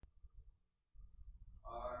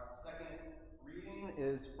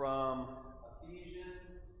is from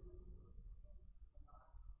Ephesians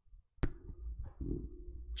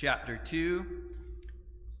chapter 2,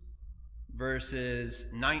 verses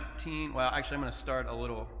 19. Well, actually, I'm going to start a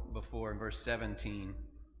little before, verse 17.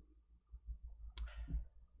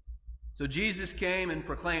 So Jesus came and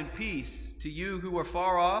proclaimed peace to you who were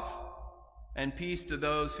far off, and peace to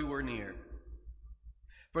those who were near.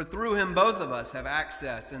 For through him both of us have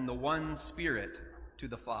access in the one Spirit to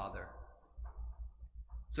the Father.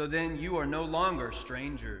 So then you are no longer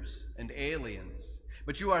strangers and aliens,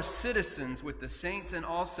 but you are citizens with the saints and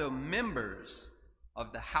also members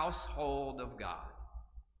of the household of God,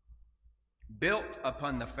 built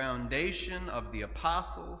upon the foundation of the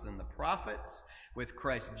apostles and the prophets, with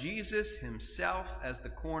Christ Jesus himself as the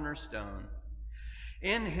cornerstone.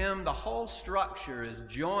 In him the whole structure is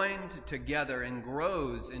joined together and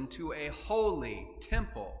grows into a holy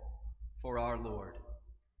temple for our Lord,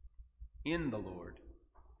 in the Lord,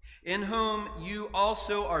 in whom you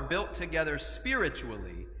also are built together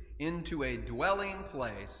spiritually into a dwelling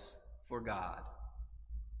place for God.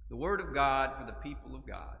 The word of God for the people of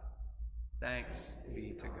God. Thanks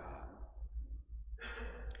be to God.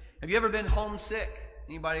 Have you ever been homesick?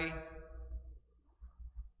 Anybody?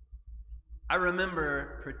 I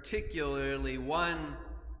remember particularly one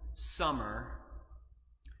summer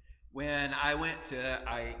when I went to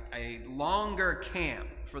a longer camp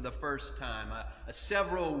for the first time, a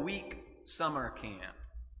several-week summer camp.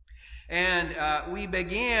 And we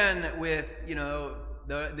began with,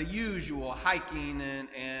 the usual hiking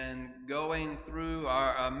and going through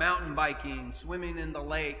our mountain biking, swimming in the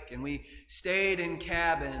lake, and we stayed in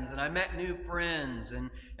cabins, and I met new friends, and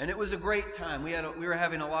it was a great time. We were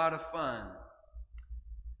having a lot of fun.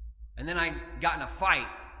 And then I got in a fight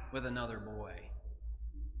with another boy.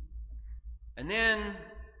 And then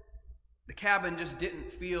the cabin just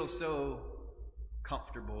didn't feel so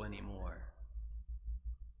comfortable anymore.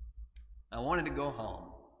 I wanted to go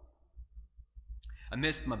home. I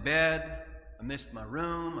missed my bed, I missed my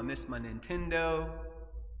room, I missed my Nintendo.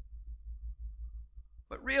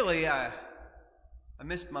 But really, I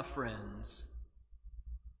missed my friends.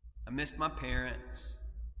 I missed my parents.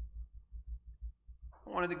 I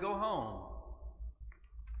wanted to go home.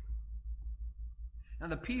 Now,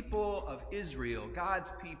 the people of Israel,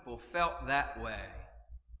 God's people, felt that way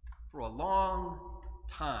for a long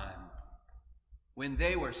time when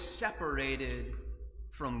they were separated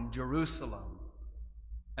from Jerusalem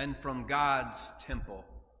and from God's temple.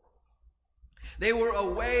 They were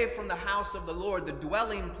away from the house of the Lord, the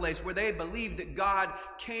dwelling place where they believed that God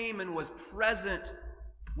came and was present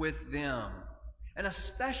with them. And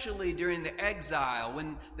especially during the exile,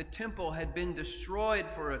 when the temple had been destroyed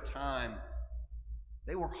for a time,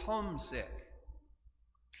 they were homesick.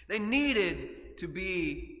 They needed to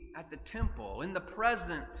be at the temple, in the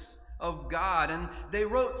presence of God. And they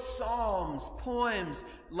wrote psalms, poems,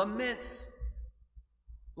 laments,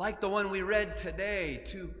 like the one we read today,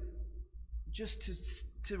 to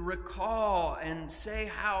recall and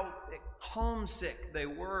say how homesick they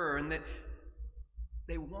were, and that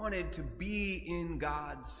they wanted to be in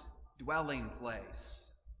God's dwelling place.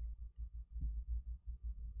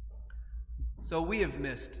 So we have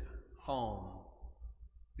missed home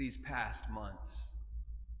these past months.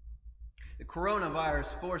 The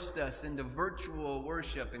coronavirus forced us into virtual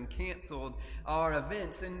worship and canceled our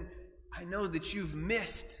events. And I know that you've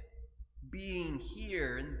missed being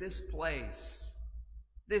here in this place,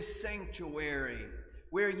 this sanctuary,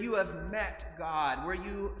 where you have met God, where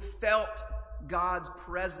you felt God's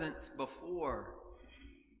presence before.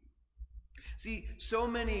 See, so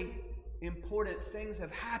many important things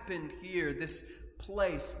have happened here, this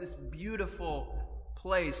place, this beautiful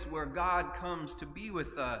place where God comes to be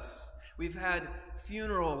with us. We've had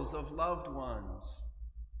funerals of loved ones.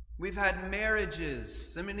 We've had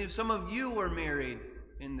marriages. Some of you were married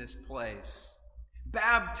in this place.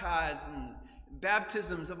 Baptisms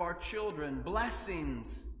of our children,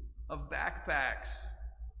 blessings of backpacks.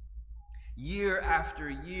 Year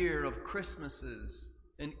after year of Christmases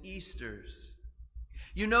and Easters.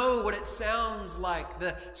 You know what it sounds like,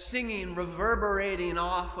 the singing reverberating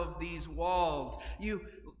off of these walls. You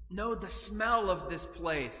know the smell of this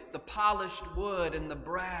place, the polished wood and the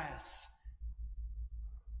brass.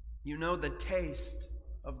 You know the taste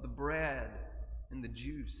of the bread and the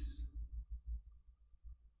juice.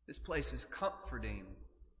 This place is comforting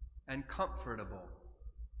and comfortable.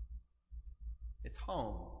 It's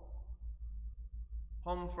home.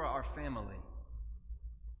 Home for our family.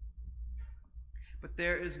 But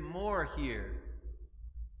there is more here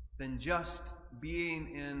than just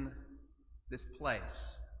being in this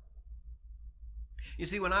place. You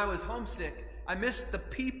see, when I was homesick, I missed the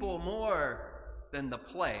people more than the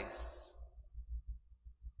place.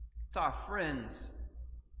 It's our friends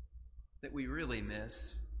that we really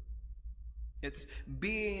miss. It's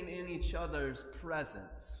being in each other's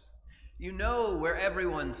presence. You know where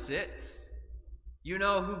everyone sits. You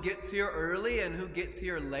know who gets here early and who gets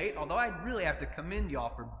here late. Although I really have to commend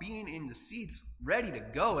y'all for being in the seats ready to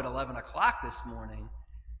go at 11 o'clock this morning.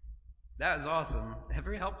 That was awesome.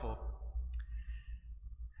 Very helpful.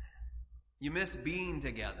 You miss being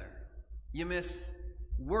together. You miss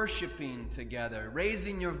worshiping together,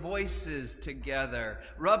 raising your voices together,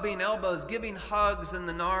 rubbing elbows, giving hugs in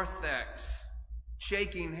the narthex,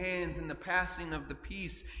 shaking hands in the passing of the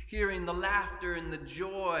peace, hearing the laughter and the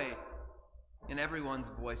joy in everyone's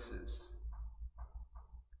voices.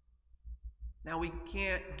 Now, we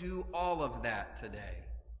can't do all of that today.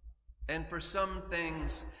 And for some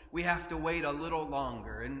things, we have to wait a little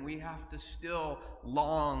longer, and we have to still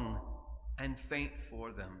long and faint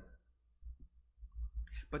for them.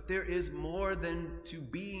 But there is more than to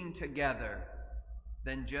being together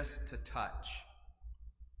than just to touch.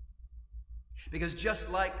 Because just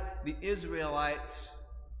like the Israelites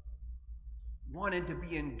wanted to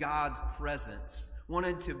be in God's presence,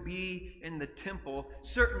 wanted to be in the temple,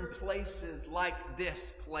 certain places like this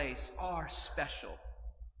place are special.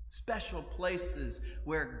 Special places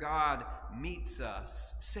where God meets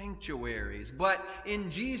us, sanctuaries. But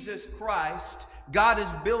in Jesus Christ, God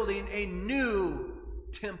is building a new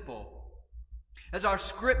temple. As our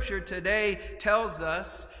scripture today tells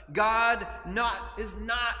us, God is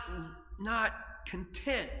not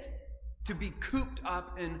content to be cooped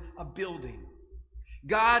up in a building.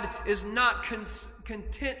 God is not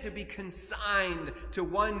content to be consigned to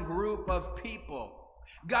one group of people.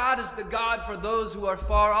 God is the God for those who are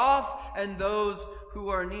far off and those who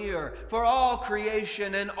are near. For all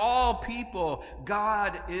creation and all people,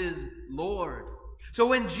 God is Lord. So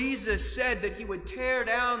when Jesus said that he would tear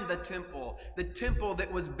down the temple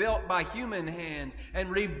that was built by human hands, and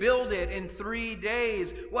rebuild it in 3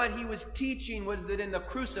 days, what he was teaching was that in the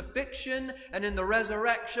crucifixion and in the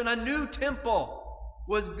resurrection, a new temple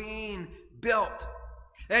was being built.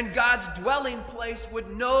 And God's dwelling place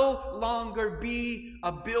would no longer be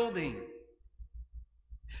a building.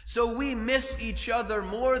 So we miss each other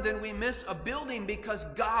more than we miss a building because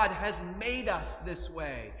God has made us this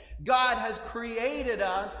way. God has created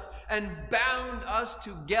us and bound us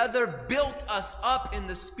together, built us up in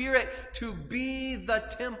the Spirit to be the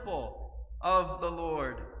temple of the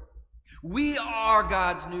Lord. We are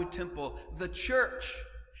God's new temple, the church.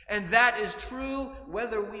 And that is true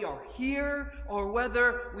whether we are here or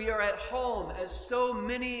whether we are at home, as so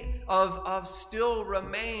many of us still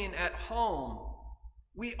remain at home.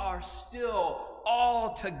 We are still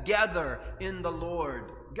all together in the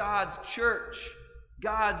Lord. God's church,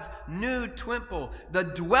 God's new temple, the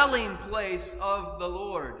dwelling place of the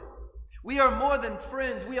Lord. We are more than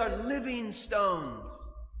friends. We are living stones,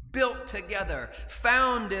 built together,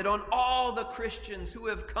 founded on all the Christians who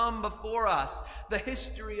have come before us, the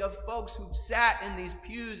history of folks who've sat in these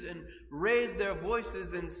pews and raised their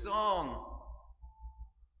voices in song.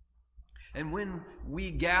 And when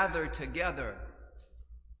we gather together,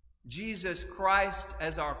 Jesus Christ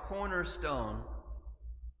as our cornerstone,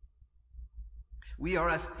 we are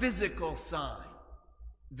a physical sign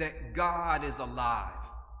that God is alive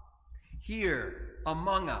here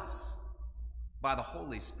among us by the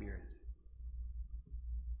Holy Spirit.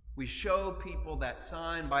 We show people that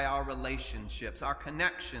sign by our relationships, our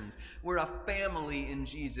connections. We're a family in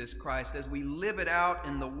Jesus Christ. As we live it out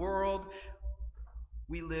in the world,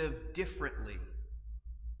 we live differently.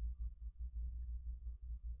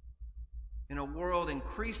 In a world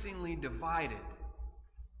increasingly divided,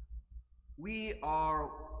 we are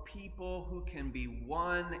people who can be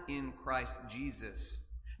one in Christ Jesus.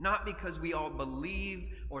 Not because we all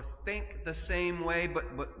believe or think the same way,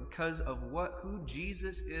 but because of who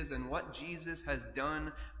Jesus is and what Jesus has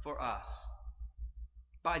done for us.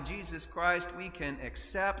 By Jesus Christ, we can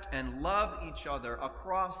accept and love each other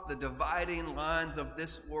across the dividing lines of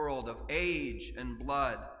this world of age and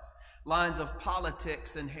blood, lines of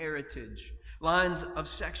politics and heritage, lines of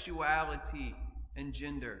sexuality and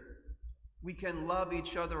gender. We can love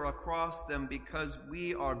each other across them because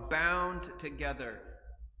we are bound together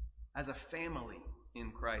as a family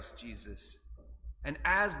in Christ Jesus. And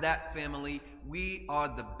as that family, we are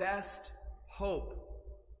the best hope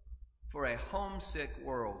for a homesick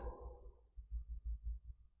world.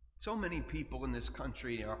 So many people in this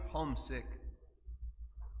country are homesick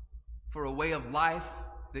for a way of life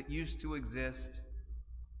that used to exist,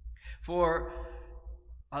 for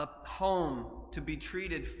a home to be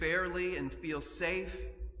treated fairly and feel safe,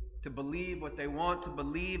 to believe what they want to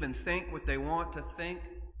believe and think what they want to think.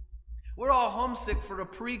 We're all homesick for a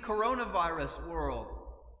pre-coronavirus world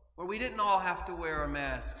where we didn't all have to wear our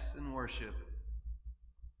masks and worship.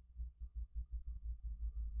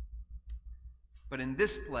 But in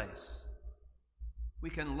this place, we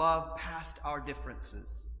can love past our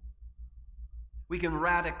differences. We can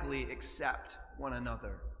radically accept one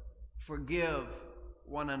another, forgive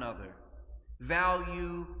one another,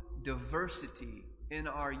 value diversity in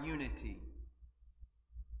our unity.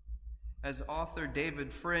 As author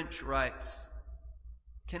David French writes,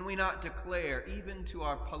 can we not declare, even to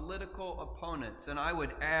our political opponents, and I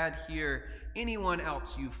would add here, anyone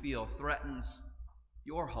else you feel threatens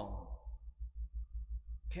your home,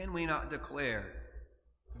 can we not declare,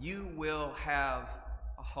 you will have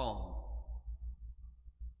a home?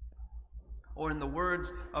 Or in the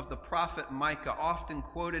words of the prophet Micah, often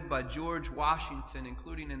quoted by George Washington,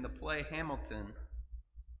 including in the play Hamilton,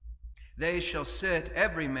 they shall sit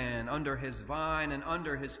every man under his vine and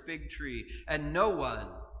under his fig tree, and no one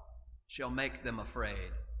shall make them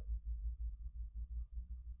afraid.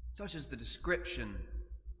 Such is the description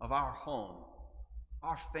of our home,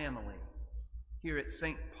 our family, here at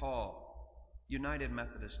St. Paul United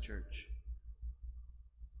Methodist Church.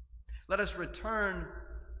 Let us return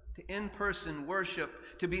to in-person worship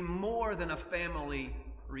to be more than a family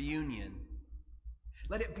reunion.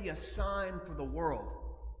 Let it be a sign for the world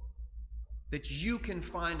that you can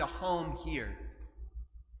find a home here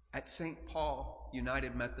at St. Paul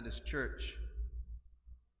United Methodist Church.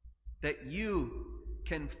 That you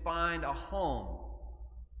can find a home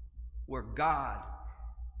where God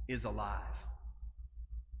is alive.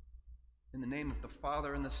 In the name of the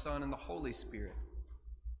Father, and the Son, and the Holy Spirit.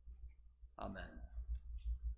 Amen.